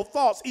sinful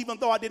thoughts even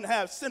though I didn't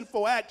have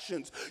sinful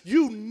actions.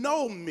 You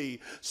know me.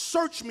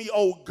 Search me,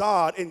 O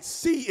God, and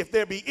see if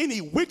there be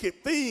any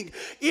wicked thing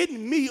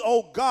in me,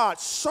 O God.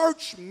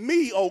 Search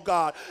me, O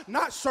God.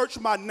 Not search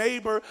my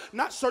neighbor,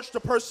 not search the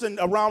person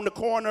around the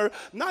corner,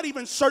 not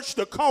even search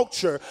the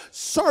culture.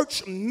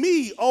 Search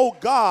me, O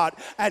God,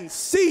 and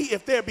see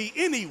if there be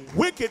any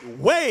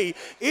wicked way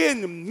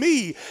in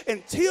me.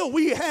 Until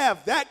we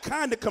have that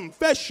kind of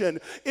confession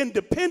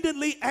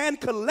independently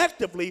and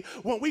collectively,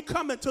 when we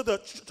come into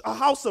the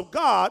house of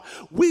God,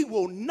 we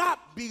will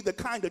not be the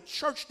kind of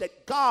church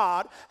that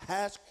God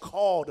has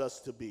called us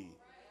to be.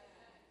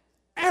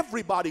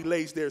 Everybody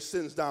lays their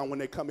sins down when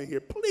they come in here.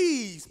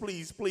 Please,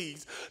 please,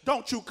 please,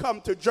 don't you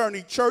come to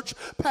Journey Church,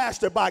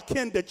 pastored by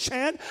Kenda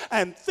Chant,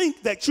 and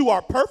think that you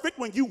are perfect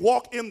when you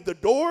walk in the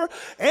door.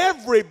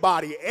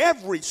 Everybody,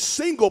 every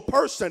single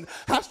person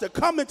has to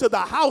come into the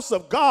house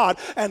of God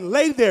and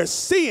lay their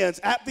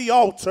sins at the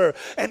altar.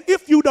 And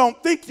if you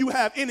don't think you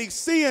have any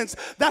sins,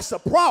 that's a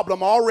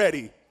problem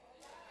already.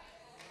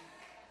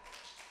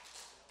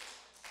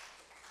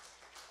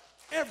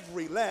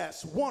 Every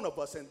last one of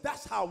us, and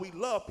that's how we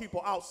love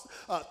people out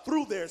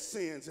through their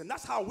sins, and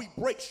that's how we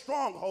break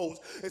strongholds,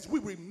 is we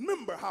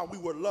remember how we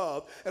were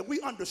loved, and we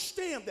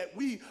understand that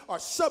we are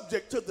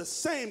subject to the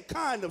same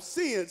kind of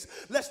sins,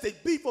 lest they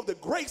be for the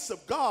grace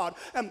of God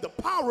and the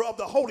power of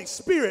the Holy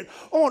Spirit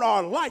on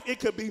our life.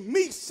 It could be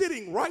me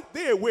sitting right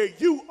there where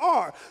you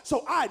are.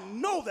 So I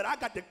know that I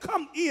got to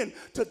come in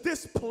to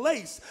this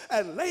place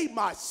and lay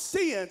my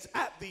sins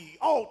at the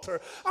altar.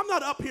 I'm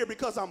not up here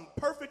because I'm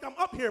perfect. I'm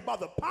up here by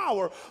the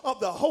power of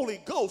the Holy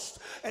Ghost.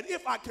 And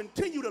if I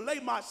continue to lay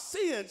my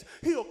sins,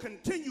 he'll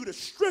continue to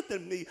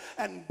strengthen me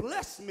and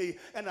bless me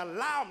and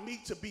allow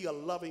me to be a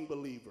loving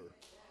believer.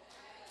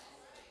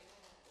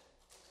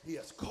 He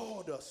has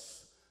called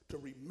us to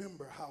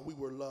remember how we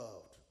were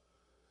loved.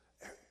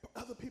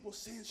 Other people's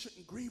sins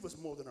shouldn't grieve us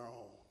more than our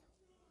own.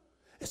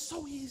 It's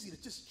so easy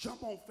to just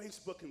jump on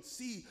Facebook and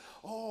see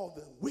all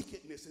the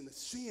wickedness and the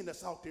sin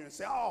that's out there and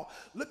say, oh,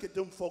 look at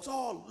them folks.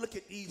 Oh, look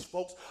at these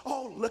folks.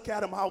 Oh, look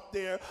at them out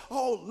there.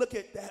 Oh, look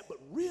at that. But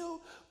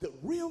the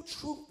real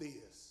truth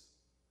is,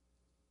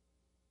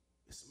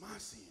 it's my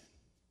sin.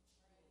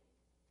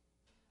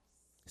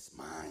 It's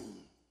mine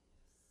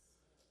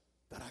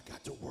that I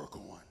got to work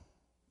on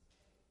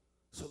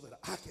so that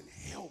I can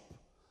help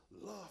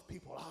love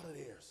people out of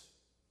theirs.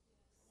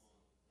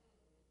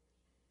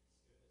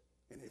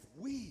 And if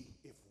we,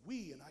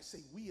 and I say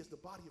we as the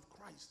body of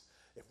Christ,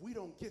 if we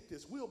don't get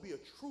this, we'll be a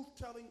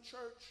truth-telling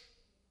church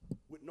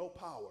with no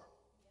power.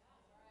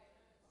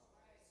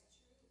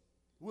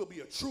 We'll be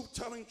a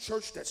truth-telling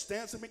church that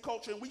stands in the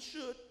culture, and we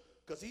should,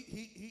 because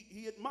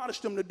he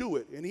admonished them to do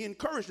it, and he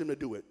encouraged them to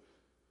do it.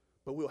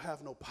 But we'll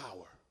have no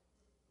power.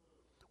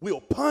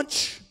 We'll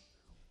punch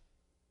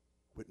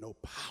with no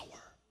power,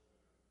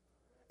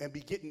 and be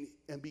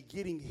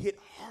getting hit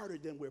harder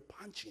than we're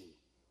punching,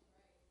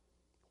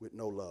 with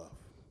no love.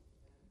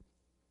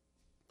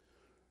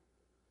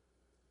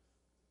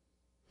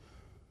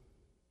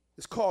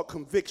 It's called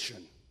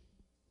conviction.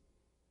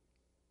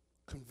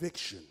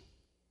 Conviction.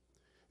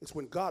 It's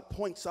when God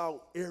points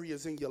out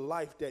areas in your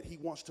life that he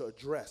wants to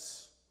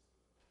address.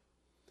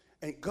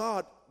 And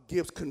God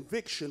gives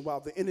conviction while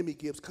the enemy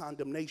gives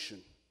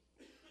condemnation.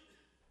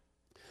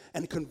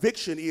 And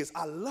conviction is,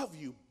 I love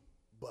you,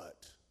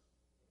 but.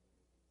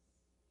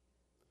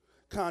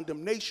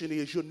 Condemnation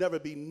is, you'll never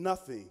be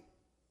nothing.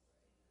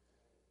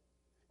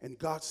 And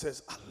God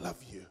says, I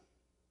love you,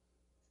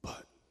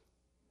 but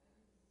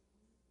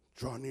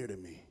draw near to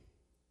me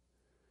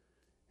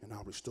and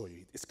I'll restore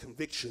you. It's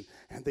conviction,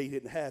 and they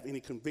didn't have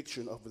any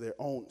conviction of their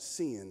own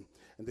sin,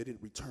 and they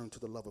didn't return to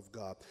the love of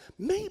God.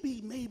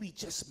 Maybe,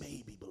 just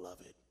maybe,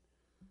 beloved,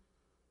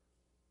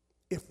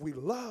 if we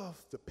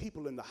love the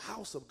people in the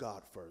house of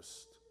God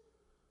first,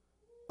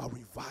 a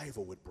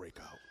revival would break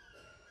out.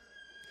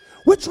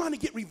 We're trying to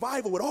get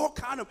revival with all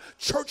kind of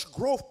church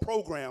growth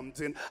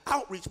programs and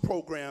outreach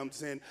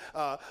programs and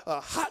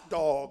hot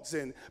dogs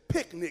and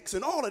picnics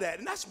and all of that.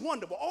 And that's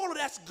wonderful. All of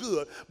that's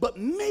good. But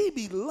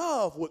maybe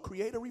love would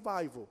create a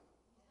revival.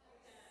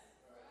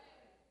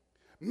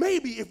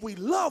 Maybe if we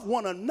love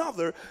one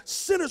another,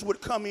 sinners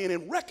would come in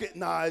and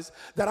recognize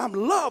that I'm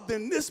loved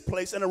in this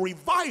place, and a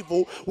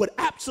revival would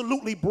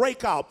absolutely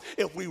break out.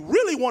 If we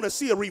really want to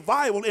see a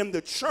revival in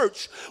the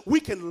church, we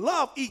can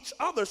love each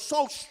other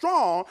so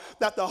strong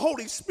that the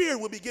Holy Spirit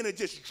will begin to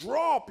just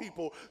draw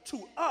people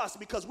to us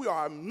because we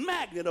are a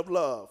magnet of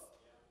love.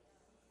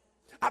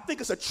 I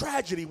think it's a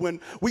tragedy when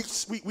we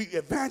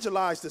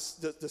evangelize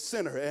the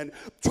sinner and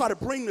try to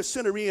bring the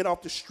sinner in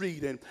off the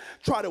street and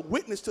try to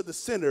witness to the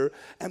sinner,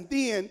 and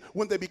then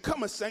when they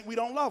become a saint, we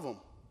don't love them.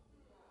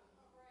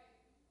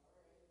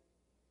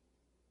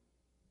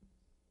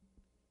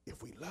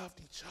 If we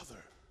loved each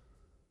other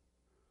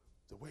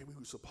the way we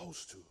were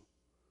supposed to,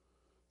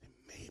 then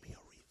maybe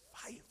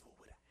a revival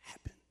would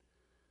happen.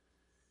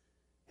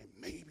 And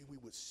maybe we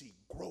would see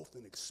growth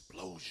and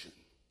explosion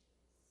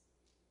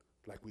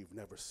like we've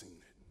never seen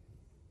it.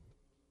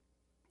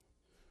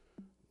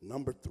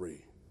 Number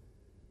 3.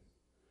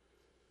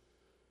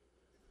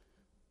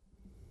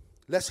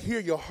 Let's hear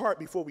your heart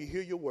before we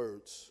hear your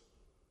words.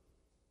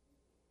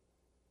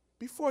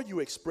 Before you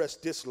express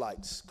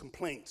dislikes,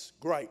 complaints,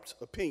 gripes,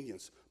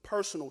 opinions,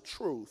 personal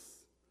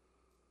truth,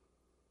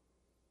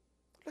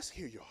 let's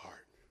hear your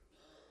heart.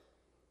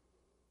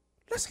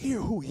 Let's hear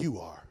who you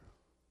are.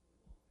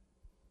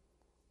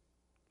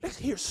 Let's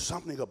hear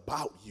something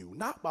about you,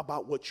 not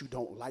about what you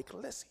don't like.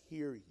 Let's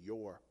hear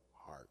your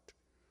heart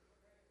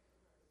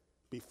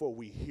before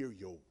we hear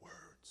your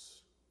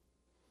words.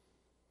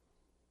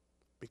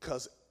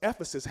 Because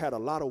Ephesus had a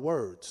lot of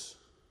words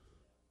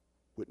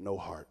with no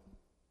heart.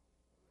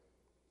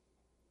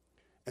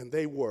 And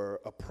they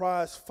were a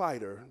prize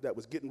fighter that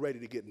was getting ready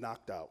to get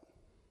knocked out.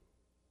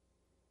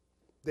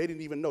 They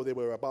didn't even know they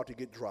were about to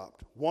get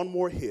dropped. One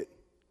more hit,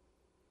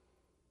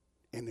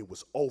 and it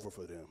was over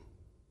for them.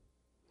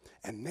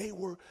 And they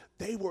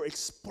were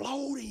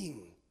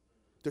exploding.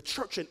 The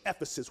church in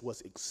Ephesus was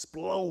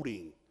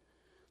exploding.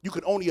 You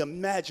could only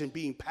imagine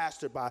being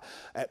pastored by,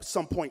 at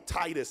some point,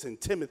 Titus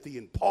and Timothy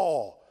and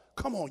Paul.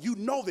 Come on, you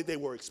know that they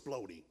were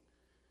exploding.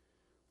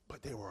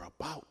 But they were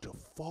about to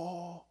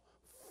fall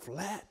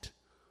flat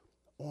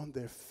on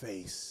their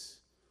face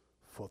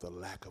for the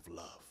lack of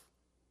love.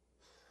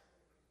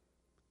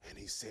 And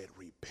he said,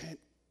 repent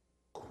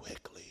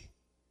quickly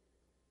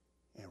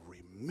and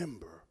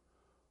remember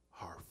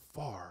how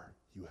far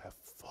you have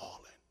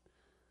fallen.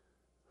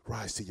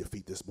 Rise to your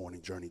feet this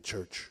morning, Journey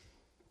Church.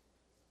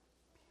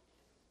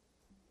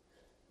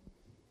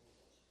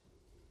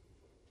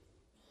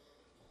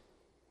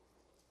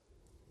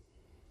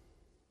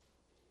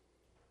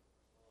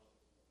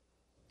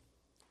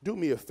 Do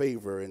me a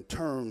favor and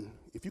turn,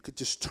 if you could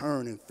just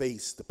turn and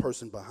face the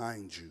person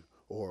behind you,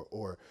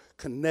 or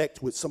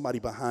connect with somebody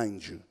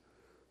behind you.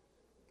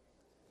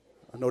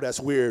 I know that's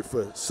weird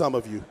for some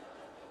of you.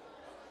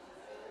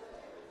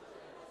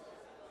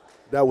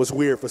 That was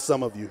weird for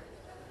some of you.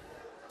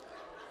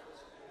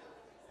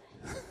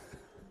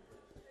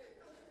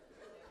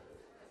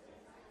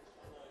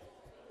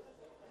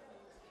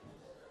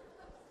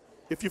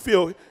 If you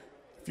feel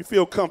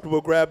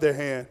comfortable, grab their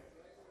hand.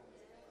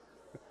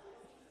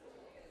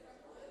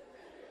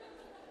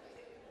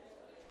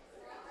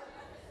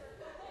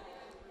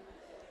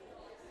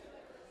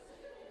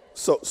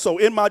 So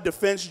in my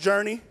defense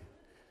journey,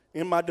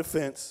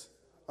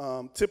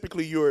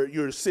 typically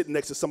you're sitting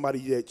next to somebody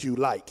that you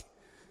like.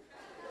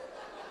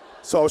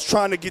 So I was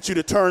trying to get you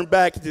to turn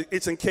back.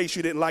 It's in case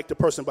you didn't like the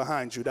person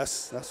behind you.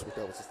 That's what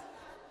that was.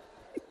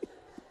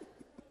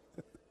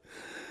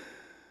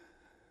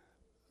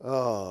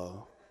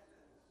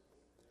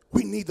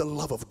 We need the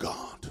love of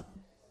God.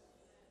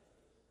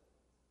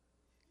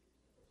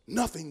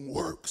 Nothing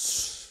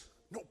works.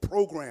 No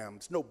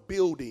programs, no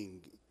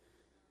building,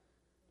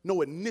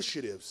 no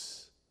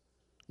initiatives,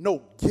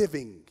 no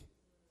giving,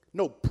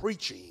 no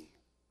preaching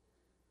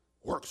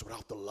works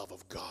without the love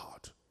of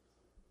God.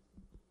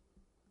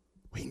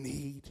 We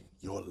need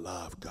your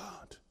love,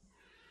 God.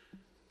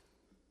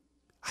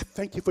 I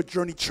thank you for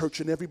Journey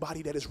Church and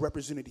everybody that is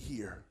represented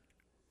here.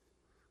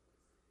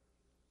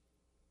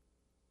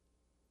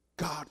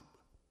 God,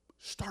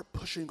 start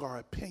pushing our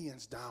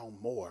opinions down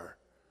more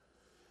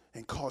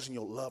and causing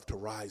your love to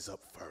rise up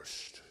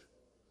first.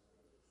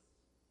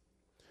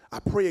 I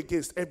pray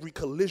against every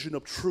collision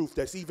of truth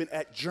that's even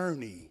at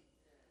Journey.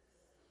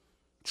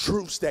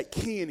 Truths that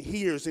Ken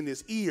hears in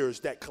his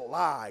ears that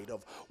collide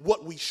of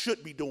what we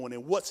should be doing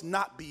and what's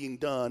not being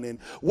done and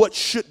what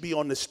should be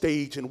on the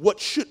stage and what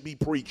should be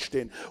preached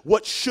and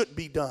what should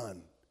be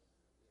done.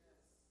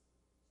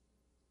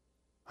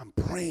 I'm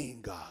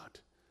praying, God,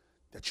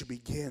 that you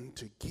begin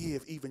to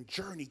give even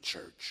Journey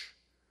Church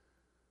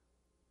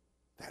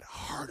that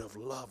heart of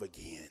love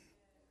again.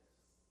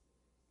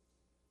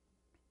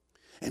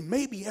 And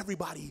maybe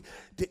everybody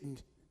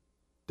didn't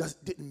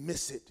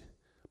miss it,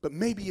 but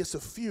maybe it's a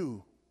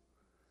few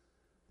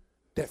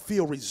that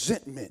feel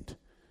resentment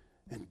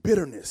and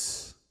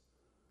bitterness.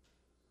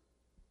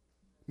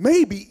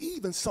 Maybe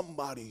even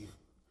somebody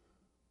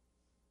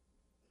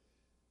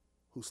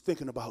who's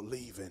thinking about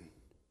leaving.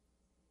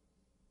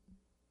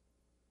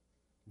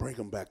 Bring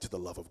them back to the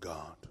love of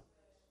God.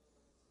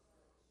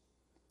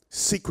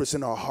 Secrets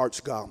in our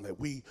hearts, God, that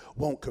we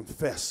won't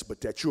confess,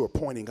 but that you are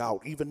pointing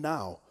out even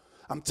now.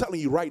 I'm telling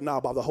you right now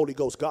by the Holy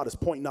Ghost, God is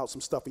pointing out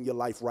some stuff in your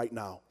life right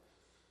now.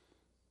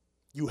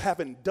 You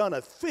haven't done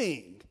a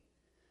thing,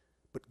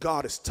 but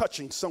God is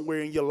touching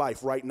somewhere in your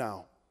life right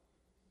now.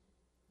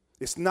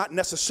 It's not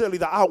necessarily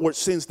the outward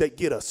sins that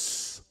get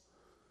us.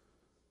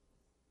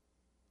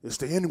 It's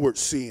the inward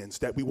sins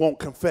that we won't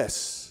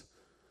confess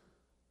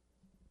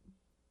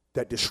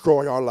that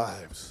destroy our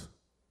lives.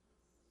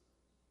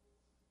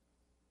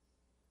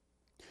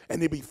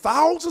 And there'd be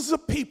thousands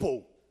of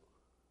people,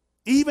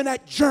 even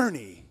at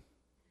Journey,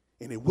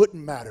 and it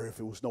wouldn't matter if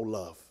it was no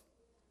love.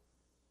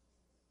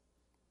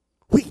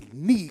 We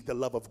need the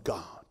love of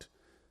God.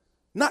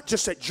 Not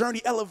just at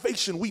Journey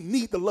Elevation, we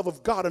need the love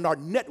of God in our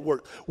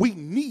network. We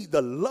need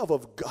the love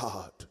of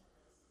God.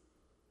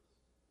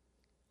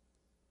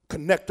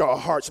 Connect our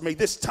hearts. May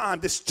this time,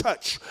 this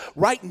touch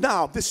right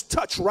now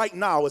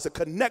is a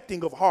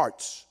connecting of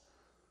hearts.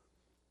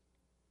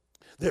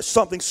 There's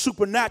something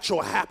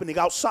supernatural happening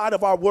outside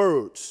of our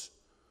words.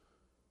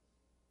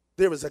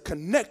 There is a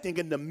connecting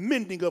and the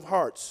mending of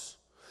hearts.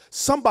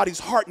 Somebody's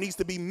heart needs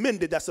to be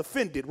mended that's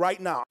offended right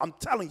now. I'm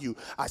telling you,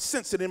 I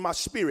sense it in my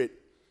spirit.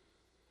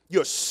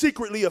 You're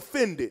secretly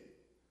offended.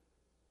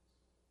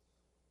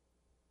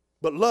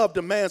 But love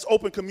demands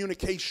open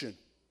communication.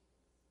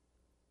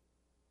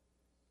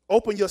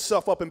 Open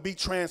yourself up and be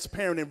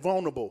transparent and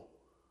vulnerable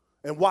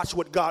and watch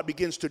what God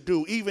begins to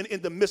do, even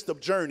in the midst of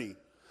Journey.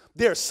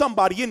 There's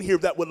somebody in here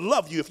that would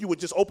love you if you would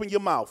just open your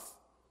mouth.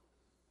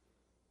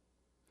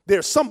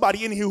 There's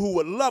somebody in here who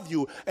would love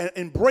you and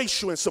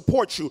embrace you and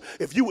support you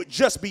if you would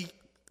just be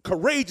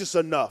courageous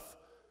enough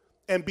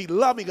and be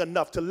loving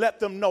enough to let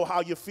them know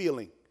how you're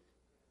feeling.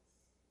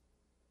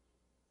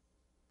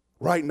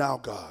 Right now,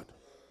 God,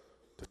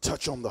 the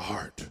touch on the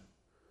heart,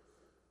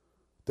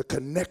 the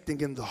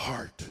connecting in the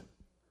heart,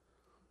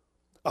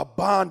 a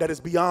bond that is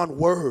beyond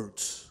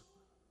words,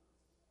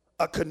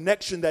 a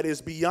connection that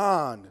is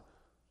beyond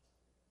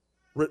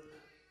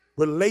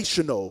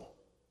relational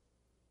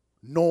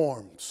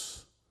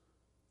norms,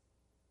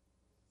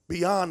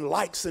 beyond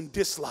likes and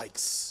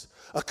dislikes,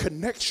 a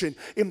connection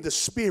in the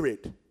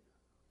spirit,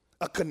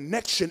 a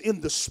connection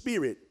in the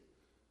spirit,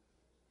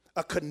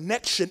 a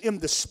connection in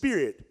the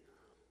spirit.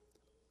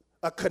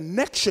 A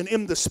connection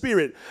in the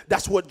spirit.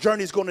 That's what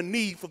Journey is going to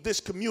need for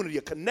this community.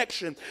 A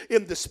connection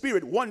in the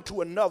spirit, one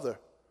to another.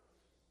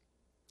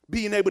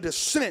 Being able to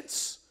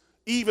sense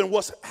even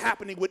what's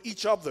happening with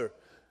each other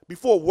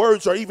before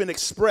words are even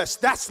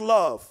expressed. That's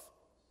love.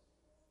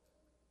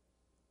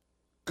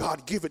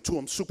 God, give it to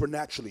them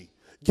supernaturally.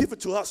 Give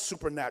it to us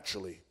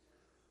supernaturally.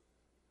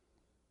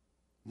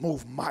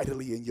 Move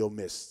mightily in your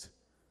midst.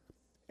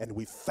 And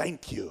we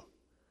thank you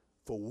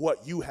for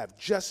what you have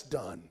just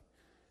done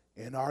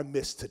in our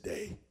midst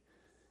today.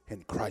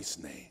 In Christ's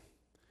name,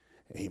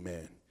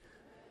 amen.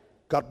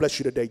 God bless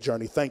you today,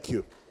 Journey. Thank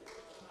you.